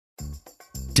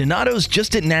Donato's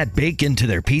just didn't add bacon to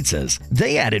their pizzas.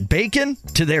 They added bacon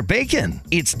to their bacon.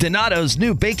 It's Donato's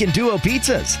new Bacon Duo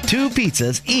pizzas. 2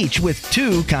 pizzas, each with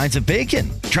 2 kinds of bacon.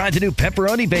 Try the new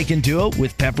Pepperoni Bacon Duo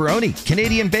with pepperoni,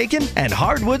 Canadian bacon, and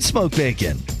hardwood smoked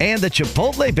bacon. And the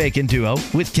Chipotle Bacon Duo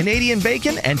with Canadian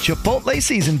bacon and Chipotle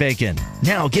seasoned bacon.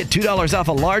 Now get $2 off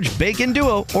a large Bacon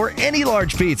Duo or any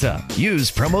large pizza. Use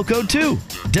promo code 2.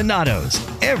 Donato's.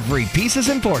 Every piece is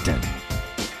important.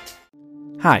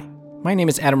 Hi, my name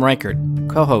is Adam Reichert,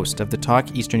 co-host of the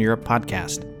Talk Eastern Europe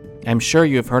podcast. I'm sure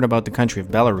you have heard about the country of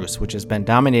Belarus, which has been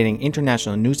dominating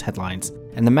international news headlines,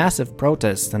 and the massive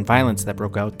protests and violence that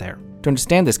broke out there. To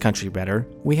understand this country better,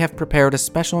 we have prepared a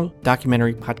special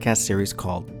documentary podcast series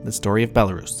called The Story of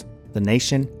Belarus, the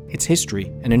nation, its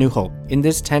history, and a new hope. In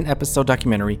this 10-episode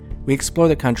documentary, we explore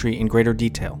the country in greater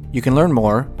detail. You can learn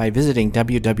more by visiting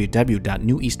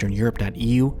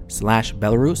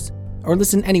www.neweasterneurope.eu/Belarus or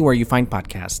listen anywhere you find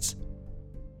podcasts.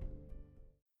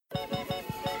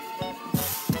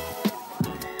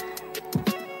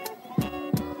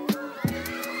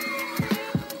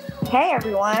 Hey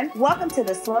everyone, welcome to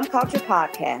the Swim Culture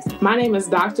Podcast. My name is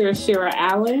Dr. Asherah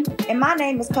Allen. And my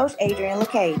name is Coach Adrienne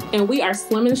and And we are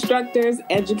swim instructors,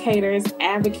 educators,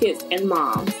 advocates, and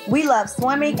moms. We love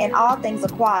swimming and all things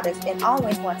aquatics and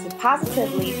always want to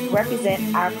positively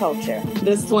represent our culture.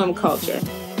 The swim culture.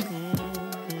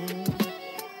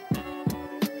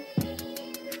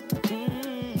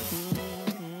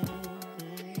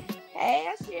 Hey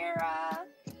Asherah.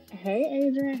 Hey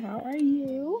Adrienne, how are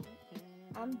you?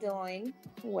 I'm doing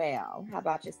well. How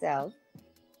about yourself?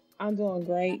 I'm doing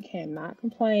great. Cannot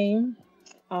complain.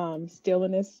 Still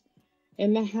in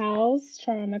the house,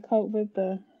 trying to cope with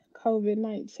the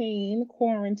COVID-19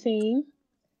 quarantine.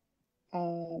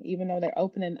 Even though they're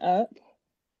opening up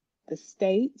the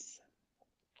states,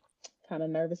 kind of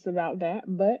nervous about that,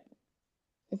 but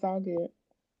it's all good.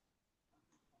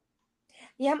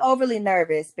 Yeah, I'm overly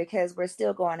nervous because we're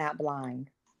still going out blind.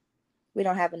 We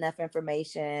don't have enough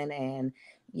information, and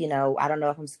I don't know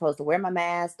if I'm supposed to wear my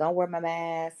mask, don't wear my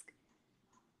mask.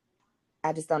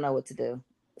 I just don't know what to do.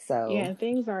 So yeah,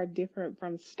 things are different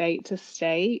from state to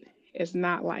state. It's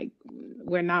not like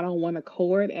we're not on one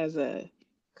accord as a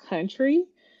country.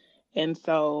 And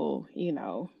so,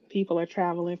 people are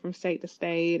traveling from state to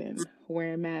state and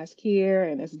wearing masks here,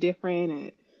 and it's different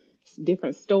at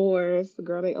different stores.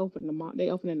 Girl, they opening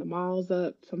the malls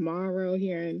up tomorrow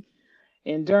here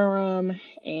in Durham,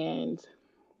 and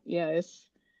yeah, it's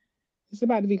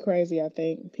about to be crazy. I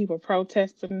think people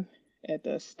protesting at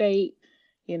the state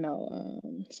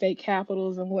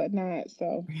capitals and whatnot.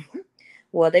 So,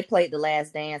 well, they played The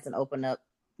Last Dance and opened up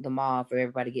the mall for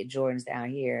everybody to get Jordans down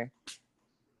here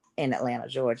in Atlanta,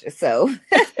 Georgia. So,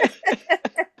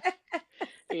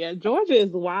 yeah, Georgia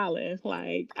is wilding.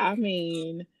 I've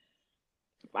been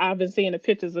seeing the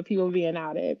pictures of people being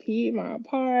out at Piedmont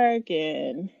Park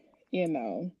and.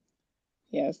 Yeah,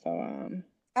 so I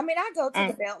go to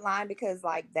the Beltline because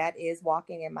that is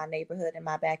walking in my neighborhood in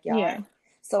my backyard. Yeah.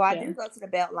 So I do go to the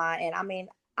Beltline, and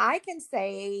I can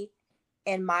say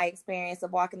in my experience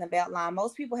of walking the Beltline,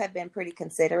 most people have been pretty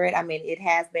considerate. It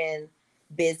has been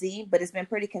busy, but it's been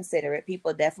pretty considerate.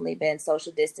 People definitely been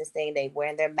social distancing. They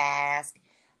wearing their mask.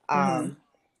 I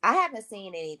haven't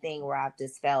seen anything where I've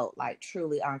just felt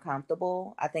truly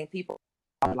uncomfortable. I think people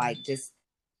are just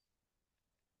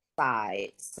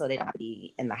side, so they don't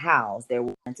be in the house. They're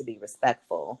willing to be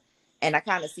respectful, and I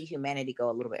kind of see humanity go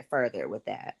a little bit further with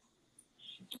that.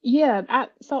 Yeah,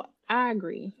 I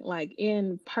agree.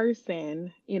 In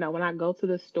person, when I go to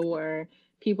the store,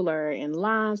 people are in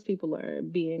lines, people are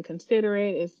being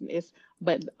considerate.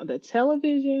 But the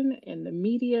television and the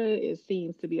media, it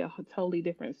seems to be a totally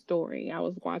different story. I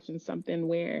was watching something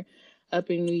where up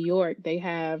in New York they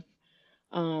have,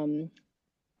 the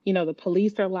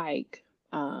police are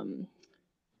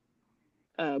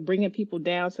bringing people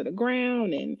down to the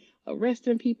ground and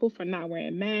arresting people for not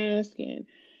wearing masks, and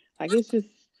it's just,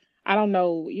 I don't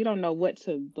know, you don't know what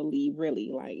to believe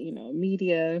really,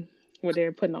 media, what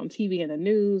they're putting on TV and the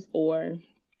news, or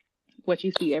what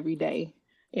you see every day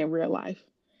in real life.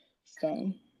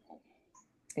 So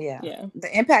yeah,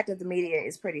 the impact of the media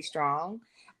is pretty strong.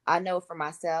 I know for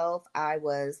myself, I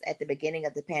was at the beginning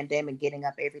of the pandemic getting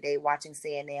up every day, watching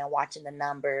CNN, watching the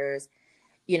numbers,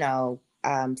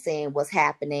 seeing what's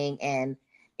happening. And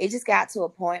it just got to a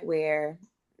point where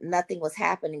nothing was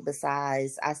happening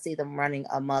besides I see them running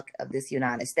amok of this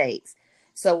United States.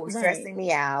 So it was stressing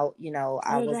me out.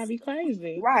 I was drive you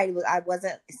crazy. Right. I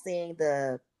wasn't seeing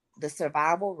the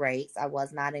survival rates. I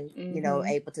was not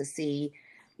able to see,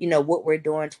 what we're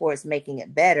doing towards making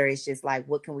it better. It's just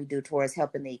what can we do towards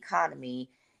helping the economy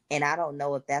And I don't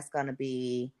know if that's going to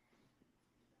be,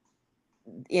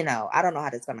 I don't know how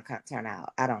that's going to turn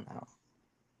out. I don't know.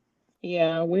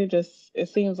 Yeah, it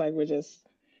seems like we're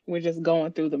just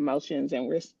going through the motions,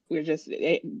 and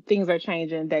things are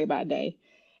changing day by day.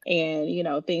 And,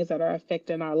 things that are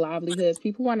affecting our livelihoods.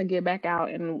 People want to get back out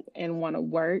and want to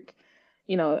work,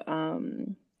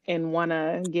 and want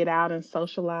to get out and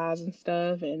socialize and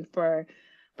stuff. And for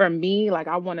me, like,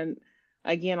 I want to,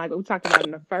 again, like we talked about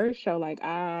in the first show, like,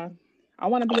 I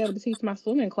want to be able to teach my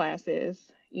swimming classes.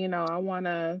 I want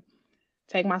to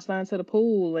take my son to the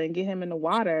pool and get him in the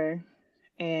water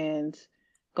and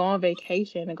go on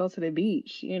vacation and go to the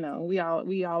beach. We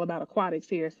all about aquatics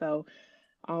here, so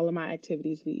all of my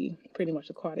activities be pretty much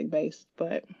aquatic based.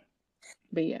 But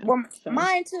yeah. Well, So.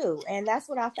 Mine too, and that's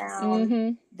what I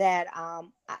found, that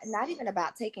not even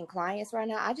about taking clients right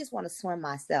now. I just want to swim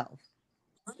myself.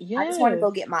 Yes. I just want to go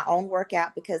get my own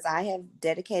workout, because I have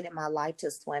dedicated my life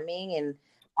to swimming and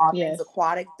all things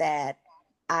aquatic, that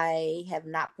I have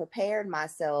not prepared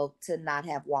myself to not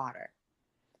have water.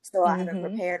 So I haven't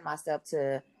prepared myself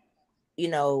to,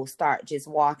 start just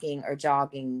walking or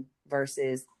jogging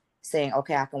versus saying,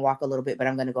 okay, I can walk a little bit, but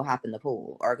I'm going to go hop in the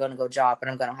pool, or going to go jog, but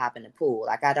I'm going to hop in the pool.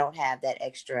 Like, I don't have that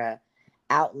extra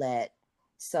outlet.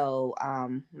 So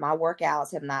my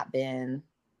workouts have not been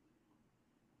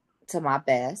to my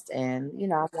best. And,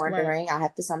 I'm wondering, I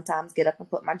have to sometimes get up and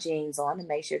put my jeans on and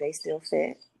make sure they still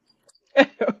fit.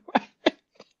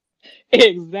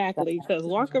 Exactly, because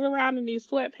walking around in these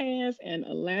sweatpants and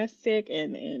elastic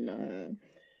and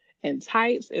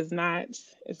tights is not,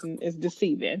 it's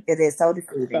deceiving. It is so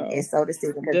deceiving. So, it's so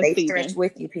deceiving, because they stretch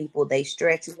with you, people. They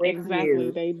stretch with you.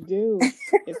 Exactly, they do.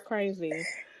 It's crazy.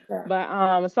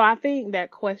 But so I think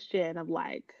that question of,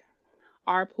 like,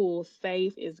 are pools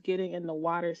safe, is getting in the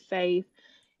water safe?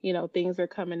 Things are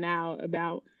coming out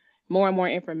about more and more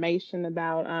information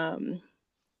about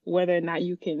whether or not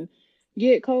you can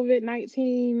get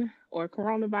COVID-19 or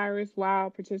coronavirus while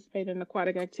participating in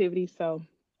aquatic activities. So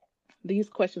these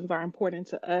questions are important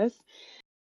to us.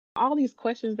 All these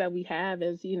questions that we have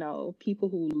as, people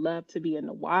who love to be in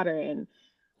the water, and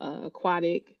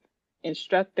aquatic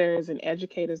instructors and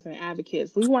educators and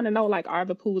advocates, we want to know, like, are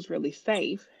the pools really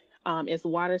safe? It's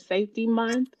Water Safety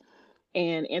Month,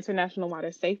 and International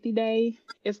Water Safety Day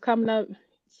is coming up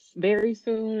very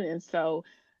soon. And so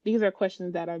these are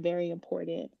questions that are very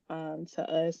important to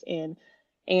us, and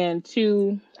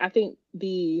to, I think,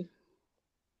 the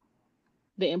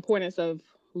importance of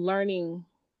learning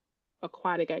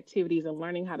aquatic activities and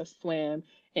learning how to swim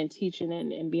and teaching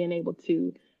and being able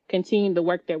to continue the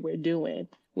work that we're doing.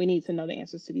 We need to know the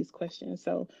answers to these questions.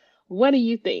 So what do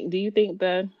you think? Do you think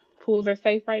the pools are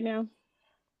safe right now?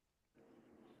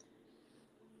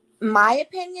 My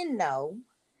opinion, no.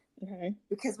 Okay.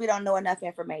 Because we don't know enough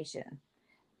information.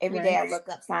 Every day I look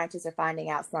up, scientists are finding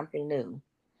out something new.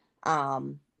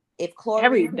 If chlorine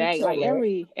every day, like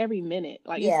every minute,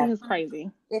 like, it seems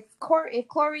crazy. If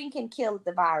chlorine can kill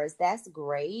the virus, that's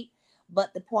great.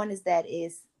 But the point is that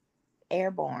it's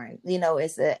airborne.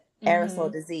 It's a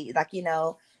aerosol disease. Like,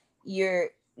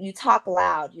 you talk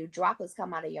loud, your droplets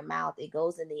come out of your mouth, it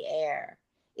goes in the air.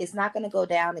 It's not going to go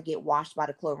down and get washed by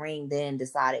the chlorine, then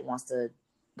decide it wants to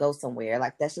go somewhere.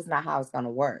 Like, that's just not how it's going to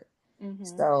work.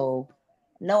 So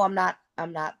no, I'm not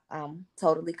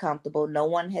totally comfortable. No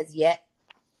one has yet,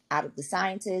 out of the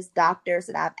scientists, doctors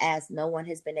that I've asked, no one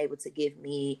has been able to give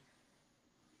me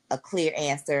a clear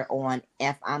answer on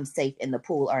if I'm safe in the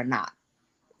pool or not.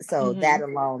 So that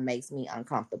alone makes me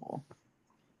uncomfortable.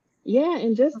 Yeah.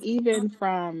 And just even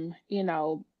from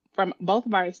both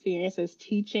of our experiences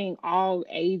teaching all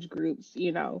age groups,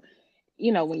 when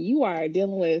you are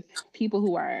dealing with people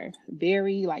who are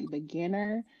very, like,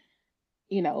 beginner,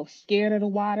 scared of the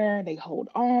water, they hold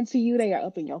on to you, they are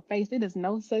up in your face. It is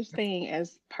no such thing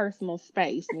as personal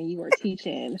space when you are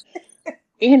teaching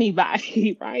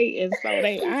anybody, right? And so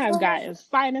I have gotten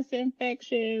sinus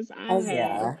infections.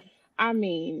 I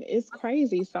mean, it's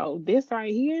crazy. So this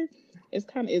right here is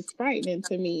it's frightening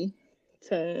to me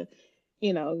to,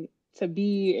 to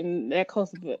be in that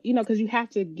close of, because you have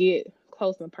to get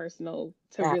close and personal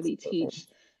to really teach,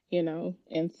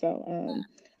 and so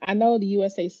I know the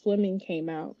USA Swimming came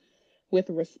out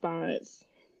with a response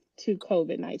to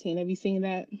COVID-19. Have you seen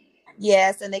that?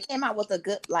 Yes, and they came out with a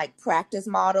good, like, practice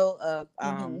model of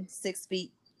 6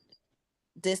 feet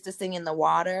distancing in the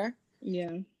water.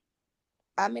 Yeah.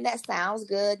 I mean, that sounds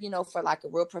good, for, like, a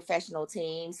real professional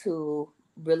teams who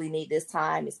really need this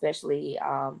time, especially,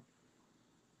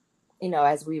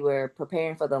 as we were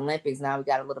preparing for the Olympics. Now we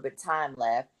got a little bit of time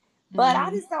left. But I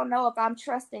just don't know if I'm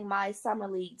trusting my summer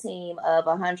league team of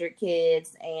 100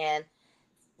 kids and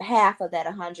half of that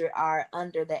 100 are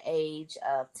under the age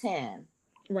of 10.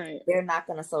 Right. They're not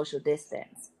going to social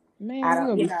distance. Man, we're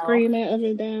gonna be screaming up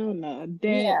and down the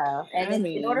deck. Yeah, and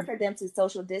in order for them to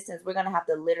social distance, we're gonna have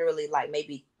to literally like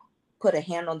maybe put a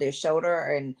hand on their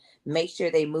shoulder and make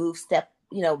sure they move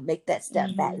make that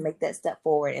step back, make that step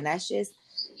forward, and that's just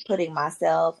putting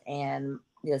myself and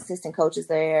the assistant coaches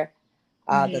there,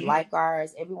 the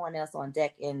lifeguards, everyone else on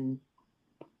deck in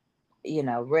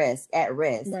risk,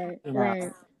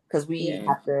 right, because we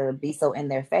have to be so in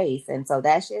their face, and so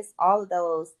that's just all of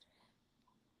those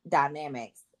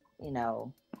dynamics.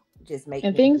 Just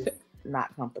making things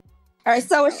not comfortable. All right,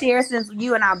 so Asherah, since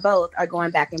you and I both are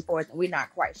going back and forth and we're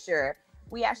not quite sure,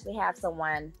 we actually have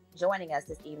someone joining us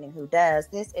this evening who does.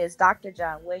 This is Dr.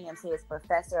 John Williams, who is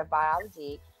professor of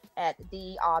biology at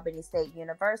the Albany State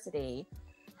University.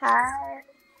 Hi.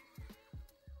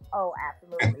 Oh,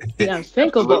 absolutely. The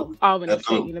Unsinkable Albany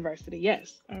State University.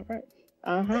 Yes. All right.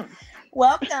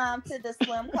 Welcome to the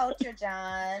Swim Culture,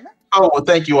 John. Oh, well,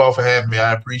 thank you all for having me.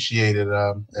 I appreciate it,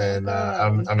 and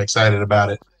I'm excited about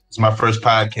it. It's my first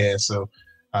podcast, so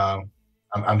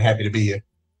I'm happy to be here.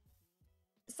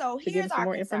 So here's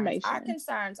our concerns. Our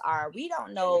concerns are we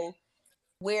don't know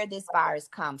where this virus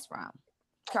comes from.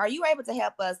 Are you able to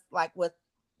help us, like, with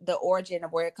the origin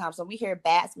of where it comes from? We hear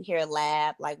bats, we hear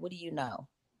lab. Like, what do you know?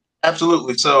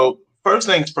 Absolutely. So first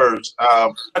things first,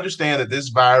 understand that this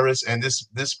virus and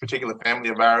this particular family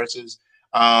of viruses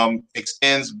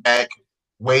extends back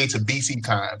way to BC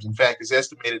times. In fact, it's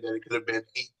estimated that it could have been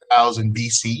 8,000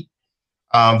 BC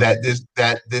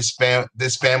that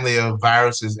this family of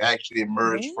viruses actually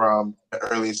emerged from the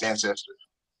earliest ancestors.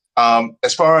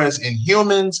 As far as in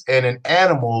humans and in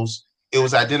animals, it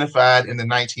was identified in the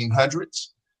 1900s.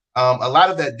 A lot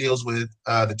of that deals with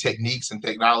the techniques and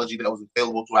technology that was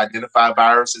available to identify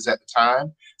viruses at the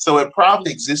time. So it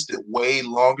probably existed way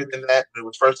longer than that, but it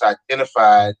was first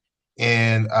identified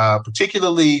in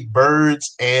particularly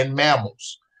birds and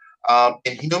mammals.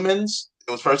 In humans,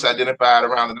 it was first identified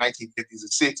around the 1950s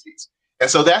and 60s. And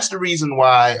so that's the reason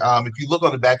why if you look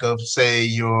on the back of, say,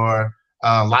 your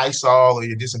Lysol or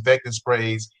your disinfectant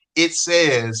sprays, it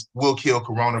says will kill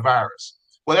coronavirus.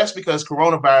 Well, that's because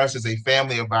coronavirus is a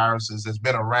family of viruses that's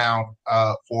been around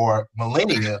for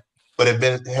millennia, but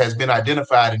has been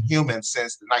identified in humans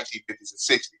since the 1950s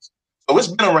and 60s. So it's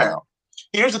been around.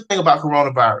 Here's the thing about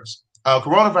coronavirus.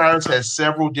 Coronavirus has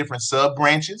several different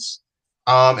sub-branches.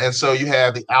 And so you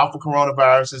have the alpha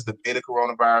coronaviruses, the beta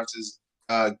coronaviruses,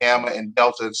 gamma and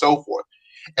delta and so forth.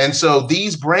 And so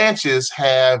these branches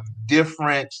have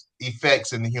different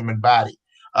effects in the human body.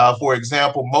 For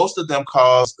example, most of them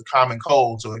cause the common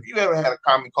cold. So if you ever had a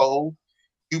common cold,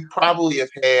 you probably have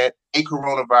had a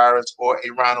coronavirus or a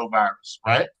rhinovirus,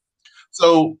 right?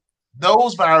 So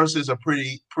those viruses are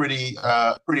pretty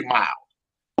mild.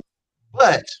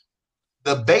 But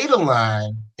the beta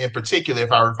line, in particular,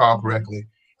 if I recall correctly,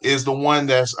 is the one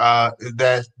that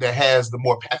has the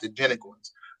more pathogenic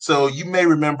ones. So you may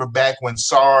remember back when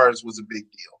SARS was a big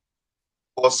deal.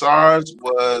 Well, SARS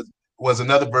was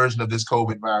another version of this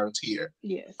COVID virus here.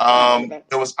 Yes.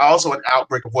 There was also an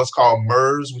outbreak of what's called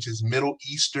MERS, which is Middle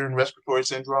Eastern Respiratory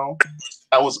Syndrome.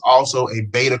 That was also a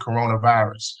beta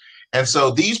coronavirus. And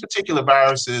so these particular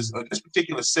viruses, or this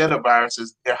particular set of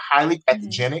viruses, they're highly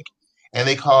pathogenic, and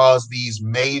they cause these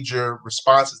major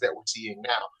responses that we're seeing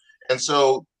now. And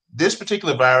so this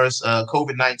particular virus,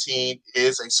 COVID-19,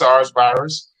 is a SARS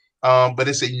virus, but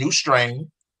it's a new strain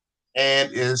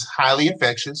and is highly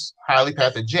infectious, highly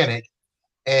pathogenic,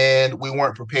 and we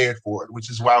weren't prepared for it, which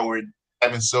is why we're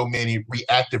having so many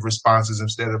reactive responses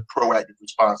instead of proactive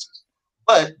responses.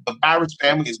 But the virus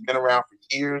family has been around for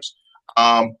years,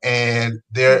 and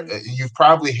you've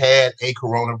probably had a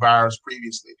coronavirus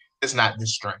previously. It's not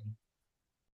this strain.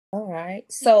 All right.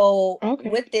 So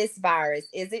with this virus,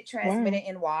 is it transmitted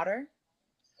in water?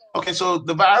 Okay, so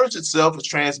the virus itself is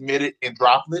transmitted in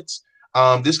droplets.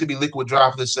 This could be liquid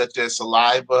droplets such as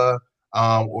saliva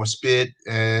or spit,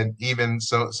 and even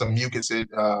some mucus.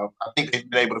 I think they've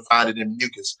been able to find it in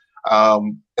mucus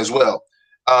as well.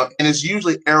 And it's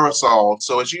usually aerosol,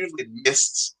 so it's usually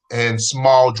mists and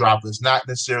small droplets, not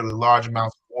necessarily large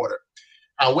amounts of water.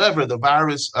 However, the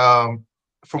virus,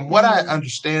 from what I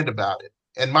understand about it,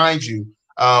 and mind you,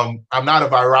 I'm not a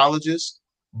virologist,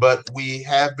 but we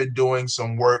have been doing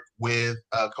some work with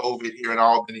COVID here in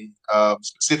Albany,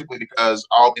 specifically because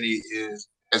Albany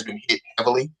has been hit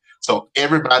heavily. So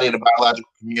everybody in the biological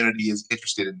community is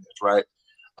interested in this, right?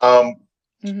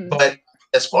 But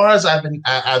as far as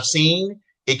I've seen,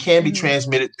 it can be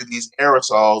transmitted through these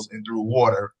aerosols and through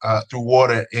water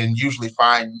and usually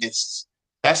fine mists.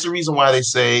 That's the reason why they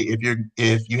say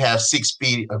if you have 6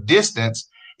 feet of distance,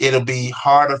 it'll be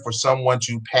harder for someone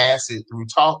to pass it through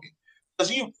talking.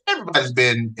 Because everybody's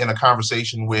been in a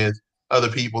conversation with other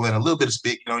people and a little bit of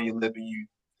spit on your lip, and you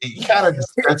kind of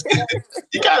disgust it.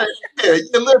 You kind of, yeah,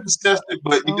 you're a little disgusted,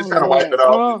 but you just kind of wipe it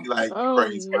off and be like,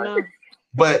 crazy, no. right?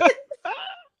 But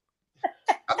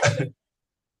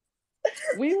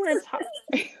we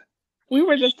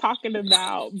were just talking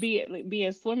about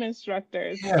being swim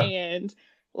instructors and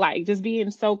like just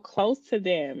being so close to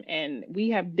them, and we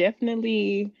have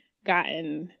definitely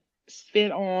gotten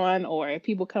spit on, or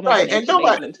people come up in their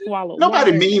face and swallow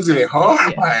nobody water. means it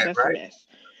hard, that's right? A mess.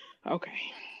 Okay.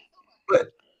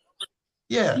 But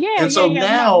and so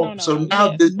now,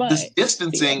 this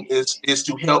distancing is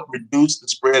to help reduce the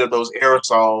spread of those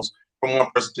aerosols from one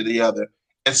person to the other.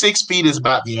 And 6 feet is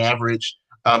about the average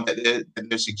that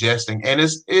they're suggesting, and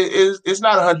it's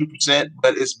not 100%,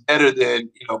 but it's better than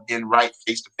being right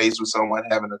face to face with someone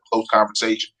having a close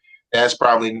conversation. That's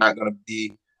probably not going to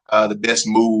be the best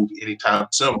move anytime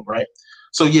soon, right?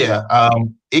 So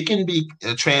it can be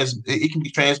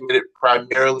transmitted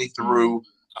primarily through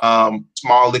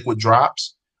small liquid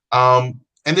drops. And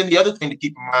then the other thing to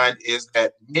keep in mind is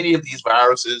that many of these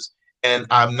viruses, and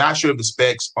I'm not sure of the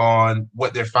specs on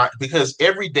what they're finding, because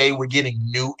every day we're getting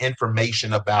new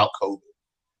information about COVID.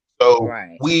 So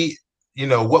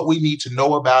what we need to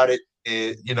know about it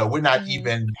is, we're not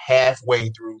even halfway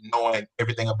through knowing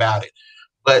everything about it.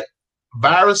 But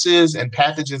viruses and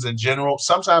pathogens in general,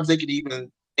 sometimes they could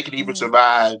even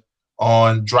survive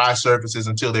on dry surfaces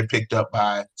until they're picked up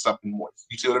by something moist.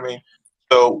 You see what I mean?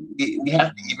 So we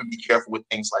have to even be careful with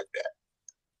things like that.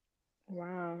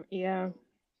 Wow. Yeah.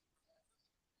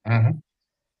 Mm-hmm.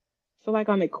 So like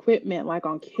on equipment, like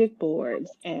on kickboards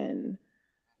and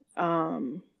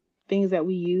things that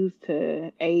we use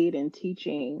to aid in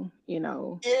teaching,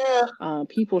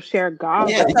 people share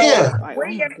goggles. So like, oh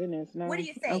my goodness, no. What do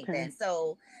you think then?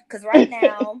 So, because right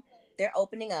now they're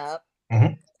opening up,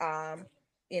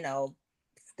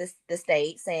 the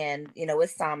states, and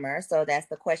it's summer, so that's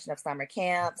the question of summer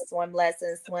camps, swim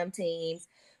lessons, swim teams.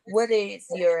 What is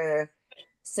your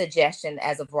suggestion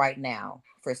as of right now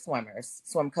for swimmers,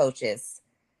 swim coaches?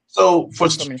 So for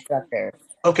swim instructors.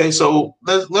 Okay, so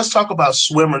let's talk about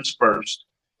swimmers first.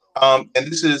 And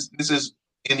this is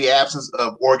in the absence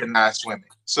of organized swimming.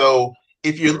 So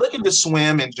if you're looking to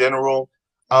swim in general,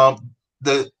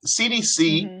 the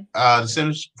CDC, the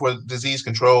Centers for Disease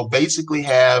Control, basically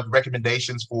have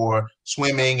recommendations for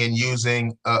swimming and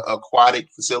using aquatic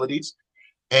facilities,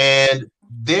 and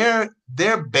their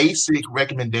basic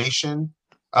recommendation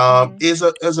is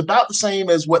about the same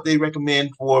as what they recommend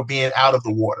for being out of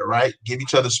the water, right? Give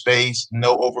each other space,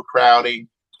 no overcrowding,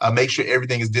 make sure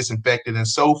everything is disinfected, and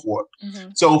so forth.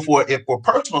 So for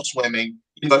personal swimming,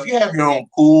 if you have your own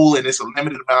pool and it's a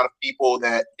limited amount of people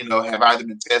that have either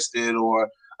been tested or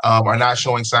are not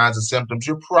showing signs and symptoms,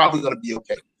 you're probably going to be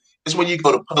okay. It's when you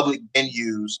go to public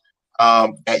venues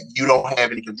that you don't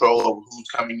have any control over who's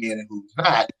coming in and who's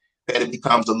not, that it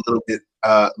becomes a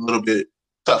little bit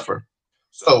tougher.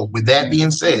 So with that being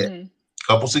said, a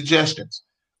couple suggestions.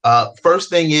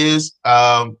 First thing is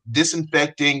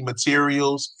disinfecting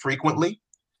materials frequently.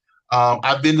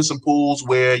 I've been to some pools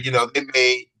where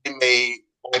they may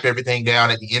wipe everything down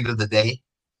at the end of the day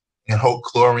and hope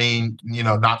chlorine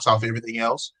knocks off everything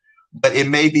else. But it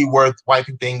may be worth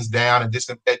wiping things down and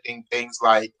disinfecting things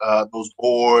like those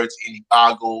boards, any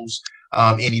goggles,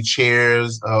 any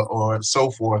chairs, or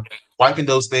so forth. Wiping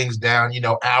those things down,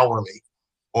 hourly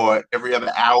or every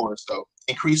other hour or so,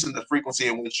 increasing the frequency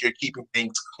in which you're keeping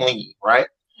things clean, right?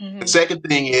 The second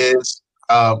thing is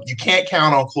you can't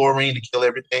count on chlorine to kill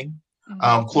everything.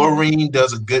 Chlorine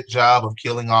does a good job of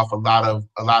killing off a lot of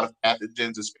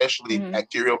pathogens, especially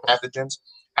bacterial pathogens.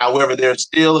 However, there are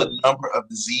still a number of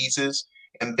diseases,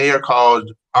 and they are called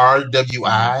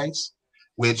RWIs,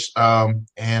 which and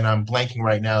I'm blanking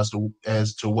right now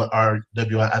as to what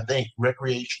RWI. I think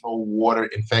recreational water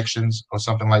infections or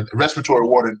something like that. Respiratory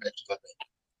water infections, I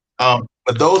think.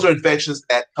 But those are infections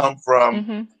that come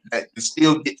from that can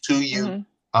still get to you.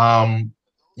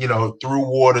 Through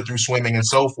water, through swimming, and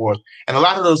so forth. And a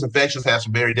lot of those infections have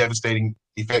some very devastating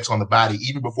effects on the body,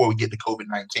 even before we get to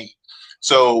COVID-19.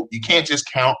 So you can't just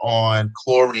count on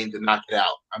chlorine to knock it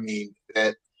out. I mean,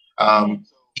 that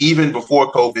even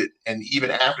before COVID and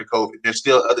even after COVID, there's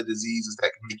still other diseases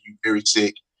that can make you very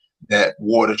sick that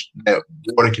water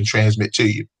can transmit to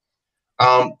you.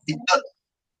 Go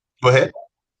ahead.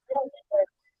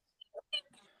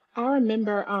 I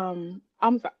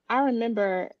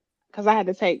remember because I had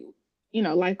to take,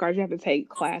 lifeguards, you have to take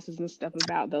classes and stuff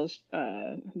about those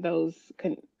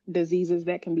diseases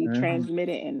that can be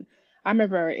transmitted. And I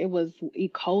remember it was E.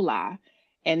 coli.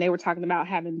 and they were talking about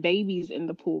having babies in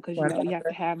the pool because, you know, you have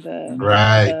to have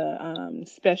the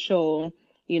special,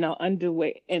 you know,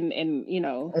 underwear and you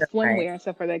know, swimwear and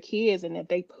stuff for their kids. And if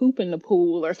they poop in the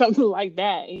pool or something like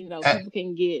that, you know, people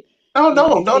can get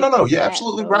No. You're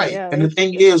absolutely right. Yeah, And the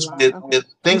thing is, with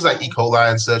things like sorry. E.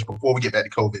 coli and such, before we get back to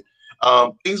COVID,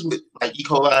 things with like E.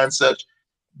 coli and such,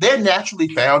 they're naturally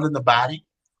found in the body.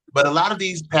 But a lot of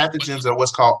these pathogens are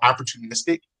what's called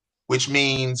opportunistic, which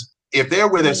means if they're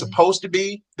where they're supposed to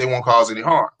be, they won't cause any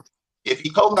harm. If E.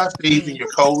 coli stays in your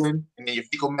colon and in your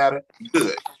fecal matter, you're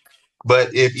good.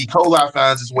 But if E. coli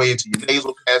finds its way into your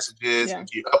nasal passages,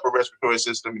 into your upper respiratory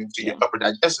system, into your upper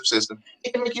digestive system,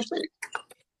 it can make you sick.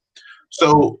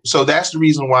 So that's the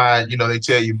reason why, you know, they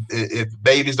tell you if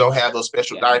babies don't have those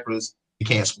special diapers, you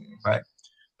can't swim, right?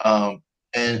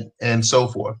 And so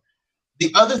forth.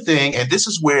 The other thing, and this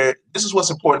is what's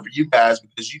important for you guys,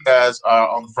 because you guys are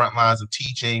on the front lines of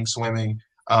teaching, swimming,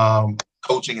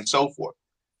 coaching, and so forth.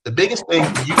 The biggest thing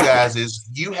for you guys is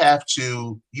you have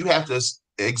to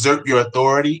exert your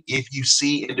authority if you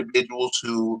see individuals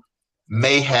who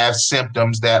may have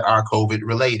symptoms that are COVID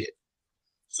related.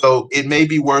 So it may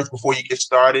be worth, before you get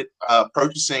started,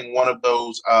 purchasing one of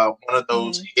those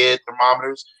head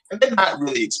thermometers, and they're not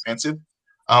really expensive,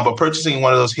 but purchasing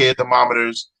one of those head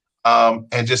thermometers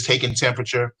and just taking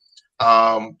temperature,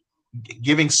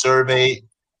 giving survey.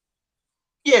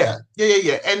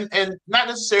 And not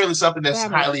necessarily something that's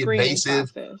highly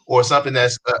invasive or something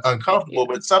that's uncomfortable,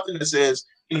 but something that says,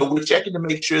 you know, we're checking to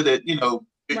make sure that, you know,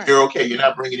 you're okay. You're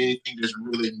not bringing anything that's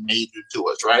really major to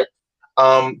us, right?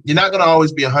 You're not going to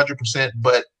always be 100%,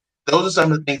 but those are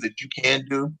some of the things that you can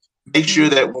do. Make sure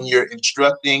that when you're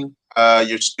instructing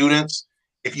your students,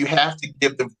 if you have to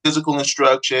give them physical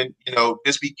instruction, you know,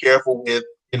 just be careful with,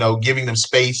 you know, giving them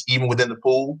space even within the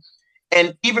pool,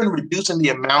 and even reducing the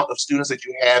amount of students that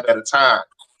you have at a time.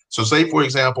 So say, for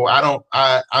example,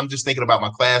 I'm just thinking about my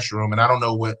classroom, and I don't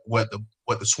know what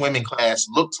the swimming class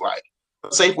looks like.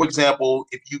 But say, for example,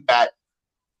 if you got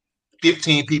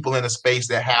 15 people in a space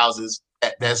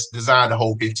that's designed to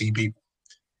hold 15 people.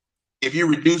 If you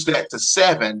reduce that to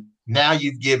 7, now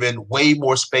you've given way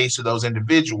more space to those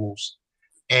individuals,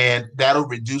 and that'll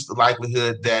reduce the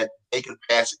likelihood that they could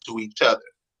pass it to each other.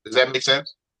 Does that make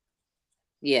sense?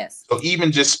 Yes. So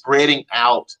even just spreading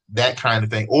out that kind of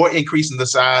thing, or increasing the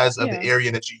size of the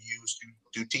area that you use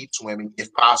to teach swimming,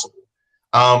 if possible.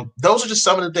 Those are just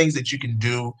some of the things that you can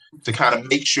do to kind of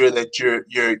make sure that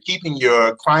you're keeping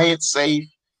your clients safe,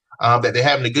 that they're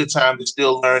having a good time, they're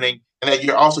still learning, and that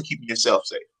you're also keeping yourself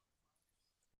safe.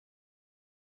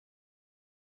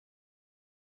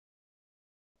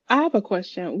 I have a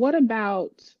question. What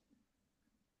about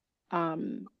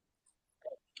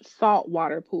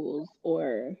saltwater pools,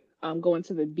 or going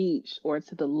to the beach or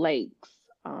to the lakes,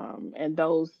 and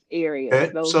those areas,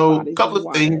 Okay. those So bodies a couple of of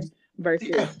water things. versus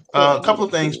A couple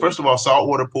of things. First of all,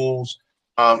 saltwater pools,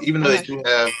 even though they do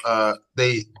have,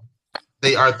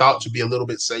 they are thought to be a little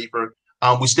bit safer.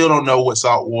 We still don't know what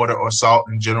salt water or salt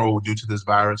in general will do to this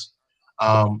virus.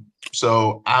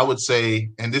 So I would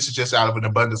say, and this is just out of an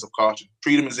abundance of caution,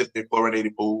 treat them as if they're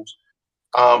chlorinated pools.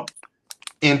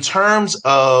 In terms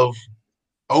of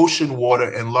ocean water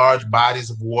and large bodies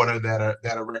of water that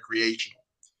are recreational,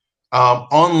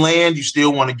 on land, you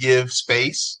still want to give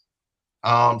space.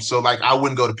 So like I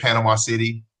wouldn't go to Panama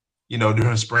City, you know,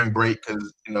 during spring break,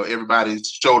 because, you know, everybody's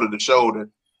shoulder to shoulder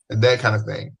and that kind of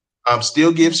thing.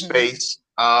 Still give space.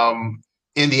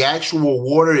 In the actual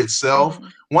water itself,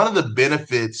 one of the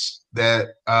benefits that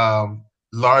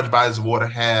large bodies of water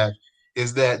have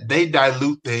is that they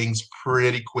dilute things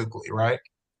pretty quickly, right?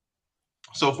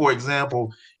 So for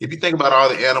example, if you think about all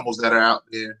the animals that are out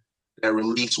there that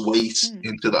release waste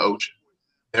into the ocean,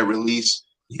 that release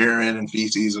urine and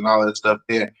feces and all that stuff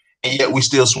there, and yet we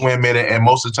still swim in it, and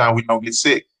most of the time we don't get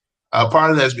sick.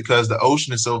 Part of that is because the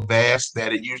ocean is so vast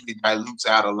that it usually dilutes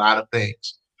out a lot of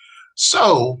things.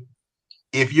 So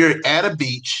if you're at a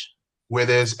beach where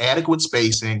there's adequate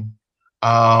spacing,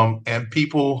 and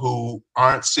people who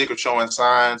aren't sick or showing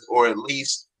signs, or at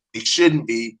least they shouldn't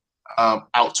be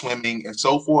out swimming and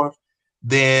so forth,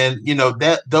 then, you know,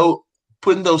 that though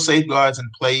putting those safeguards in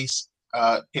place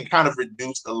can kind of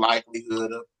reduce the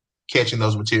likelihood of catching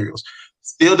those materials.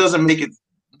 Still doesn't make it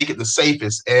the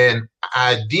safest. And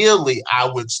ideally, I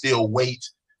would still wait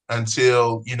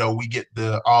until, you know, we get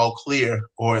the all clear,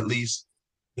 or at least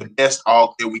the best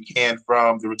all clear we can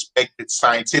from the respected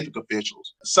scientific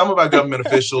officials. Some of our government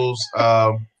officials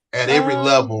at every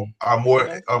level are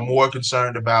more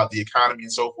concerned about the economy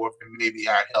and so forth than maybe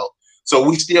our health. So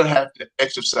we still have to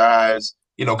exercise,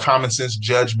 you know, common sense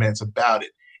judgments about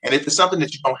it. And if it's something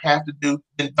that you don't have to do,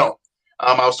 then don't.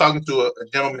 I was talking to a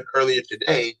gentleman earlier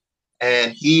today,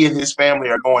 and he and his family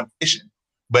are going fishing,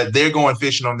 but they're going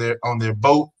fishing on their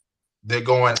boat. They're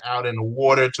going out in the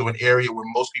water to an area where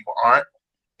most people aren't.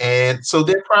 And so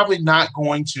they're probably not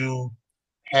going to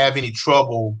have any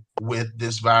trouble with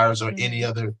this virus or any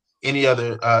other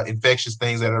infectious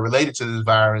things that are related to this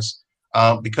virus,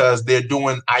 because they're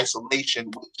doing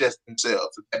isolation with just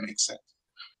themselves, if that makes sense.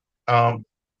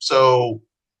 So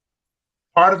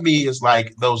part of me is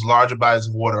like those larger bodies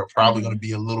of water are probably going to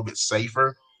be a little bit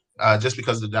safer, just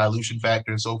because of the dilution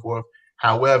factor and so forth.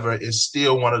 However, it's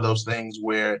still one of those things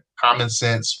where common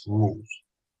sense rules.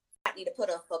 I need to put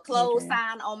a for close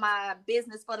sign on my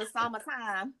business for the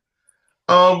summertime.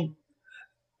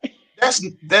 That's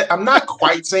that. I'm not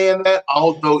quite saying that,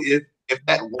 although if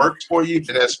that works for you,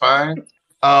 then that's fine.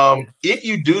 If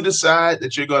you do decide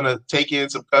that you're going to take in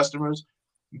some customers,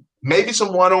 maybe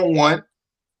some one-on-one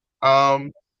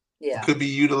could be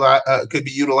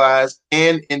utilized,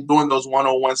 and in doing those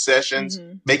one-on-one sessions,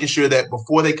 making sure that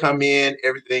before they come in,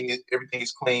 everything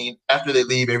is clean. After they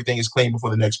leave, everything is clean before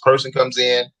the next person comes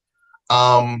in.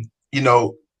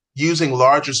 Using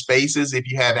larger spaces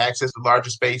if you have access to larger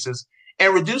spaces,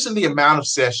 and reducing the amount of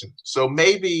sessions. So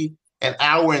maybe an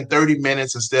hour and 30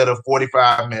 minutes instead of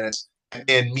 45 minutes, and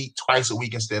then meet twice a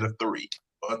week instead of 3,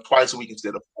 or twice a week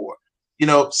instead of 4.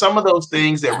 Some of those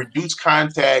things that reduce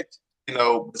contact,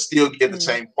 but still give the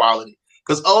same quality.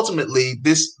 Because ultimately,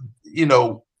 this,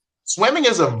 swimming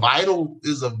is a vital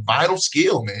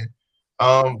skill,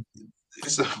 man.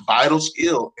 It's a vital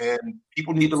skill, and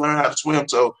people need to learn how to swim.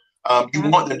 So you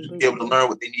want them to be able to learn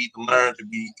what they need to learn to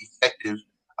be effective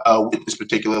with this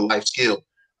particular life skill.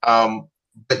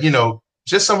 But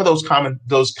just some of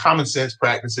those common sense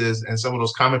practices and some of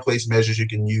those commonplace measures you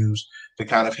can use to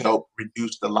kind of help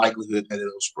reduce the likelihood that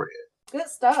it'll spread. Good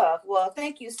stuff. Well,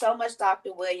 thank you so much,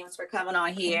 Dr. Williams, for coming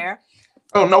on here.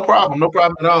 Oh, no problem. No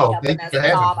problem at all. Thank you for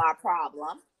solve our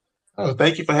problem. Oh,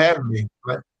 thank you for having me.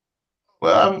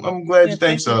 Well, I'm glad you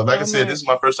think so. Like I said, this is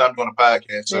my first time doing a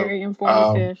podcast. Very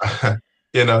informative.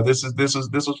 This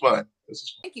was fun.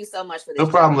 Thank you so much for this. No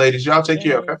problem, ladies. Y'all take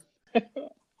care, okay?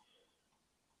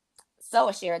 So,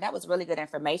 Asherah, that was really good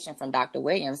information from Dr.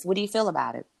 Williams. What do you feel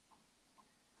about it?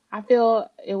 I feel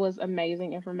it was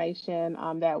amazing information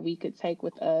that we could take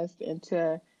with us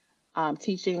into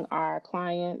teaching our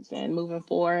clients and moving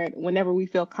forward whenever we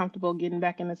feel comfortable getting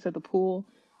back into the pool.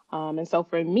 And so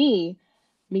for me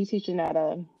teaching at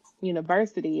a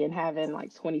university and having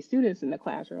like 20 students in the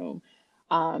classroom,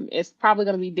 it's probably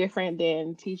going to be different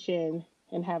than teaching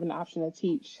and having the option to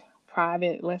teach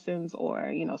private lessons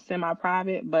or,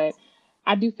 semi-private. But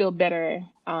I do feel better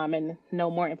and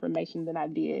know more information than I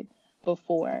did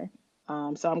before.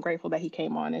 So I'm grateful that he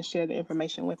came on and shared the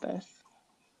information with us.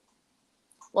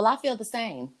 Well, I feel the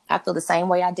same. I feel the same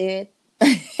way I did.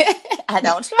 I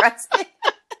don't trust it.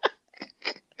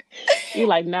 You're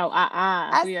like, no,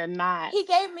 we are not. He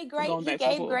gave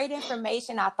great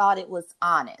information. I thought it was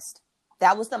honest.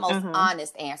 That was the most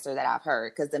honest answer that I've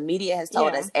heard, because the media has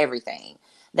told us everything.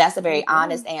 That's a very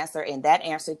honest answer, and that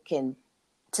answer can,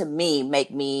 to me,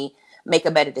 make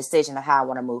a better decision of how I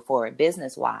want to move forward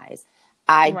business-wise.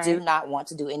 I do not want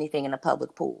to do anything in a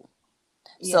public pool.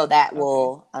 So that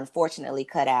will unfortunately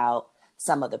cut out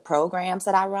some of the programs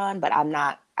that I run, but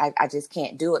I just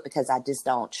can't do it because I just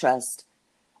don't trust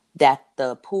that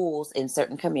the pools in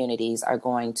certain communities are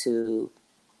going to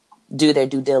do their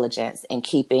due diligence in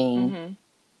keeping,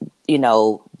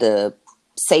 the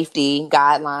safety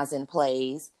guidelines in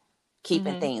place,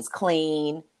 keeping things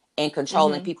clean, and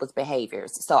controlling people's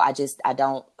behaviors. So I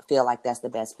don't feel like that's the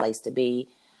best place to be.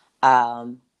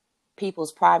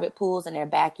 People's private pools in their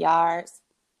backyards,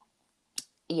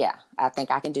 yeah, I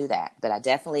think I can do that. But I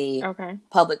definitely,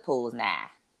 public pools, nah.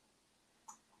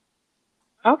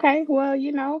 Okay, well,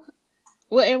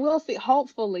 and we'll see.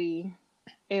 Hopefully,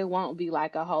 it won't be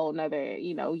like a whole nother,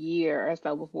 year or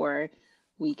so before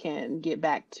we can get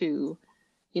back to,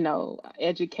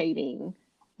 educating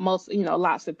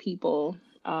lots of people.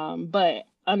 But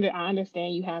I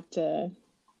understand you have to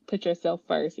put yourself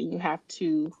first, and you have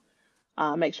to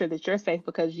make sure that you're safe,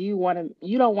 because you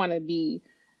don't want to be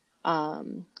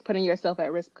putting yourself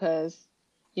at risk because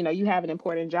you have an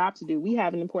important job to do. We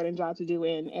have an important job to do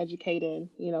in educating,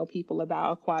 people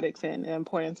about aquatics and the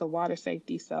importance of water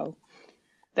safety. So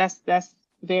that's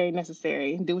very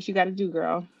necessary. Do what you got to do,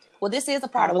 girl. Well, this is a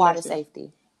part of water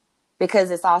safety, because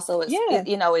it's also, it's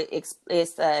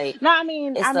a... No, I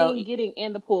mean, getting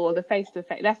in the pool, the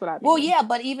face-to-face, that's what I mean. Well, yeah,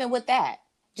 but even with that,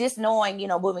 just knowing,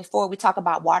 moving forward, we talk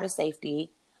about water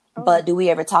safety, but do we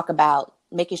ever talk about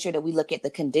making sure that we look at the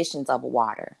conditions of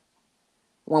water?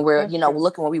 when we're,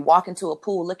 looking, when we walk into a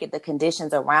pool, look at the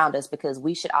conditions around us, because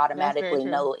we should automatically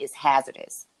know it's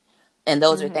hazardous. And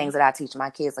those are things that I teach my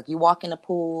kids. Like, you walk in the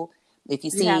pool, if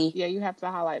you see, you have to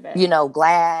highlight that,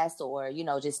 glass or,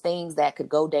 just things that could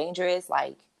go dangerous,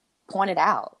 like, point it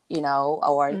out,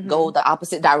 or go the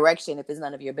opposite direction if it's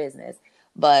none of your business.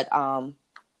 But,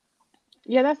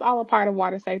 that's all a part of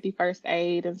water safety, first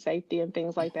aid and safety and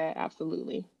things like that.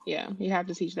 Absolutely. Yeah. You have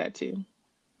to teach that too.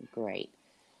 Great.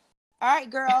 All right,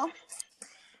 girl.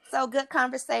 So good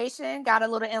conversation. Got a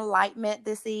little enlightenment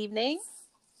this evening.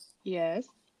 Yes.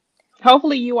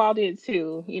 Hopefully you all did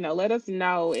too. Let us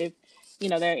know if,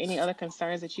 there are any other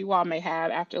concerns that you all may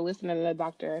have after listening to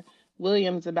Dr.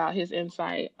 Williams about his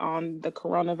insight on the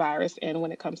coronavirus and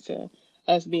when it comes to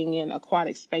us being in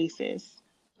aquatic spaces.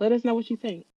 Let us know what you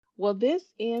think. Well, this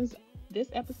ends this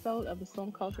episode of the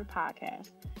Swim Culture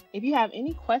Podcast. If you have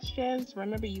any questions,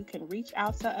 remember you can reach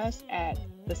out to us at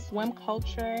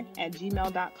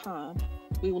theswimculture@gmail.com.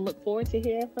 We will look forward to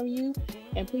hearing from you,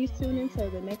 and please tune into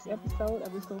the next episode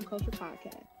of the Swim Culture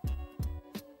Podcast.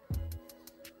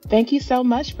 Thank you so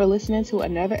much for listening to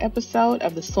another episode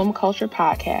of the Swim Culture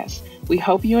Podcast. We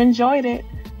hope you enjoyed it.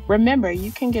 Remember,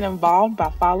 you can get involved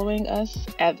by following us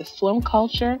at the Swim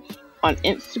Culture on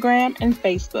Instagram and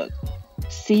Facebook.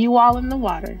 See you all in the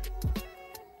water.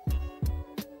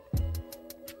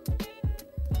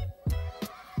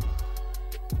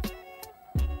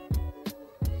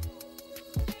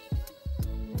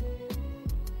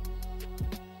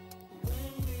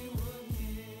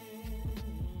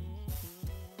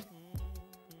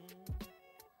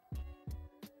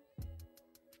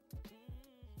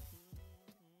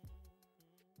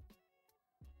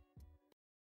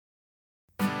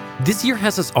 This year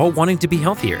has us all wanting to be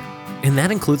healthier, and that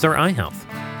includes our eye health.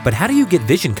 But how do you get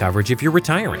vision coverage if you're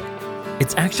retiring?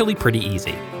 It's actually pretty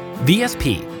easy.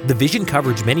 VSP, the vision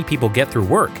coverage many people get through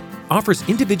work, offers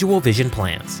individual vision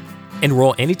plans.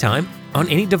 Enroll anytime, on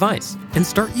any device, and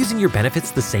start using your benefits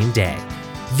the same day.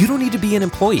 You don't need to be an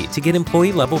employee to get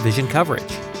employee-level vision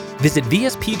coverage. Visit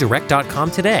vspdirect.com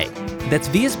today. That's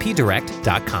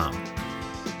vspdirect.com.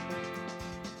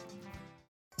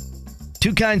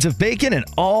 2 kinds of bacon and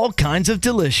all kinds of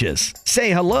delicious.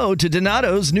 Say hello to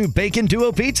Donato's new Bacon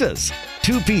Duo pizzas.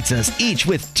 2 pizzas, each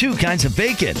with 2 kinds of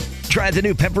bacon. Try the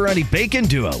new Pepperoni Bacon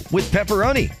Duo with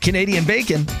pepperoni, Canadian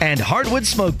bacon, and hardwood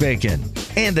smoked bacon.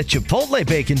 And the Chipotle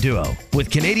Bacon Duo with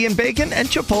Canadian bacon and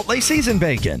Chipotle seasoned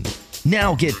bacon.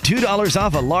 Now get $2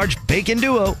 off a large Bacon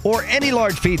Duo or any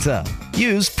large pizza.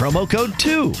 Use promo code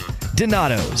 2.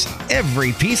 Donato's.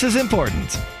 Every piece is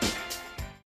important.